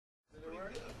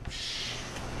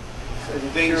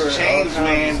things changed,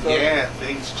 man. Yeah,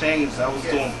 things changed. I was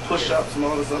doing push-ups and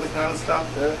all this other kind of stuff.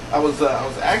 Yeah. I was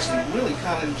actually really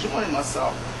kind of enjoying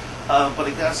myself, but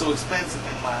it got so expensive.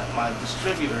 And my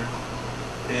distributor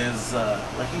is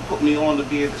like he put me on to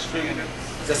be a distributor.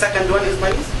 The second one is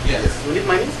mayonnaise? Yes. You need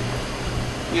mayonnaise?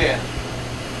 Yeah.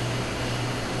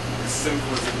 As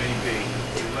simple as it may be.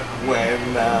 When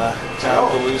John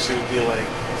Belushi would be like,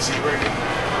 cheeseburger?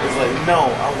 It's like, no,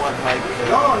 I want like,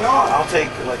 I'll take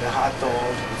like a hot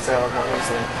dog, sour cream,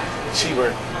 and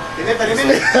cheeseburger.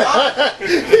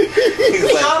 He's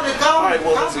like, all right,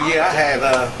 well, so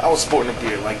yeah, I was sporting a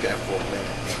beard like that for a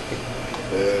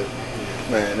minute.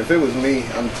 Man, if it was me,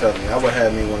 I'm telling you, I would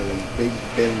have me one of them big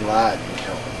Bin Laden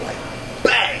joints, like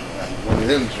bang, like one of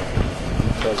them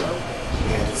joints.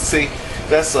 Yeah, see,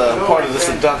 that's part of the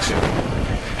seduction.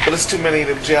 But there's too many of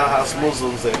them jailhouse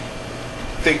Muslims that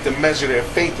think to measure their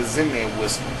faith is in their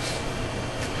whiskers.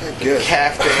 The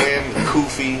kaftan, the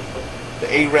kufi, the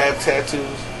Arab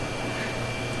tattoos.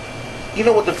 You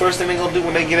know what the first thing they're gonna do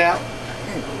when they get out?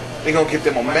 They're gonna get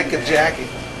them a Mecca jacket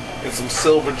and some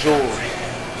silver jewelry.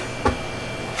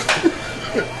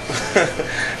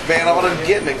 Man, all them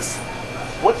gimmicks.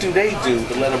 What do they do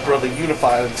to let a brother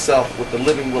unify himself with the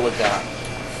living will of God?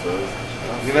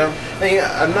 You know?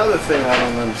 And another thing I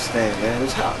don't understand, man,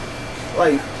 is how,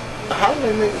 like, why do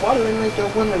they make their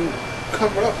women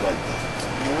cover up like that?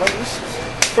 You know,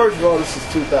 first of all, this is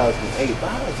 2008.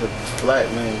 How is a black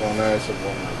man gonna ask a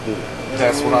woman to do it?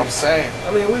 That's what I'm saying.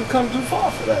 I mean, we've come too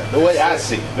far for that. The way I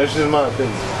see it. That's just my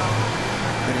opinion.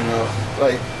 You know,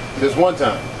 like, this one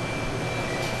time,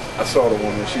 I saw the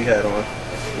woman, she had on,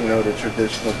 you know, the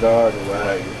traditional garb or what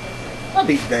have you. I'd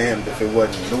be damned if it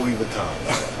wasn't Louis Vuitton.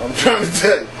 I'm trying to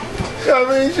tell you. You know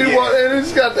what I mean? She walked in and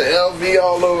it's got the LV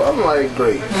all over. I'm like,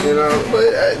 great, you know, but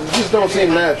it just don't seem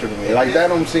natural to me. Like, that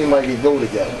don't seem like it go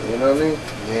together, you know what I mean?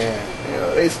 Yeah. You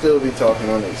know, they still be talking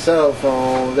on their cell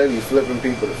phones, they be flipping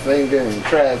people the finger in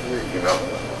traffic, you know.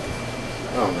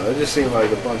 I don't know, it just seems like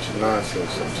a bunch of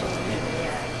nonsense sometimes.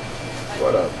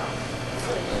 What up?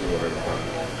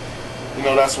 You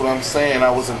know, that's what I'm saying.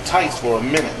 I was enticed for a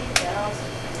minute.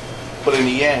 But in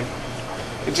the end,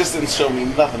 it just didn't show me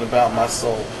nothing about my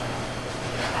soul.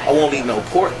 I won't eat no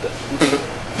pork though.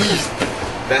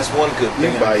 That's one good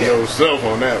thing. You by yourself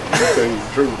on that one. I'll tell you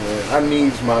the truth, man. I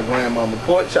needs my grandmama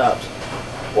pork chops.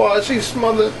 Well, she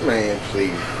smothered. Man,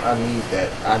 please. I need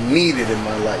that. I need it in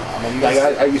my life. Like,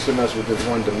 I used to mess with this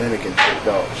one Dominican chick,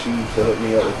 dog. She used to hook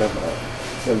me up with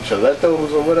them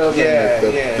chiletos or whatever. Yeah,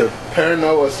 the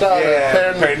perno asada.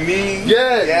 Yeah, pernil.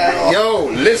 Yeah. Yo,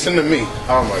 listen to me.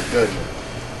 Oh my goodness.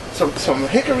 Some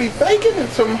hickory bacon and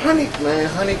some honey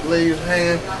glazed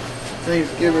ham.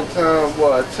 Thanksgiving time,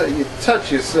 boy, I tell you,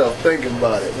 touch yourself thinking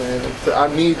about it, man.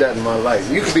 I need that in my life.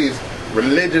 You can be as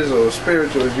religious or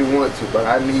spiritual as you want to, but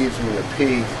I need me a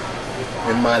pig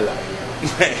in my life.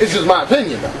 It's just my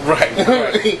opinion, though. Right.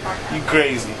 You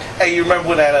crazy. Hey, you remember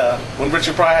when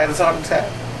Richard Pryor had his heart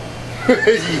attack?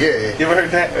 Yeah. You ever heard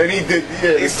that? And he did,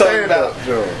 yeah. He's talking about,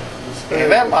 and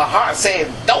that my heart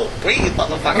saying, don't breathe,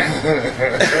 motherfucker.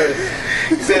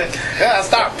 He said, then I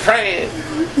start praying.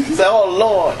 He said, oh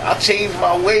Lord, I'll change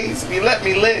my ways if you let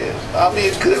me live. I'll be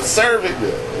a good servant.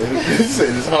 Yeah. He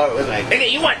said his heart was like,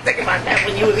 Nigga, you weren't thinking about that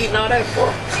when you was eating all that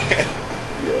pork.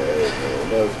 Yeah,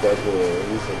 man, that boy,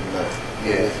 he's a nut.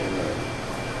 Yeah.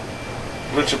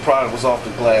 Richard Pryor was off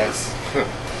the glass.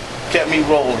 Kept me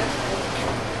rolling.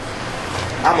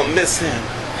 I'ma miss him.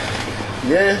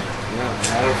 Yeah. No,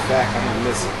 matter of fact, I'm gonna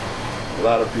miss him. A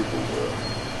lot of people will.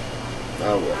 I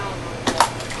will.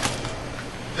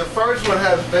 The first one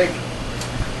has bacon.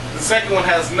 The second one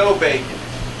has no bacon.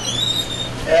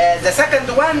 The second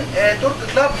one, Turkey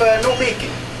Club, no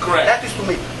bacon. Correct. Lettuce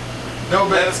tomato. No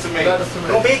bacon. Lettuce tomato.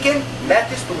 No bacon,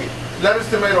 lettuce tomato. Lettuce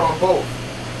tomato on both.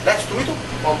 Lettuce tomato?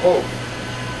 On both.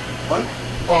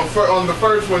 On the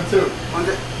first one too.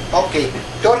 Okay.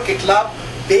 Turkey Club,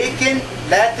 bacon,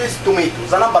 lettuce, tomato.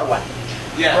 The number one.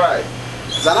 Yeah. Right.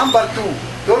 The number two,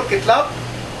 Turkey Club,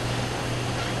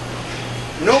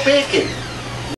 no bacon,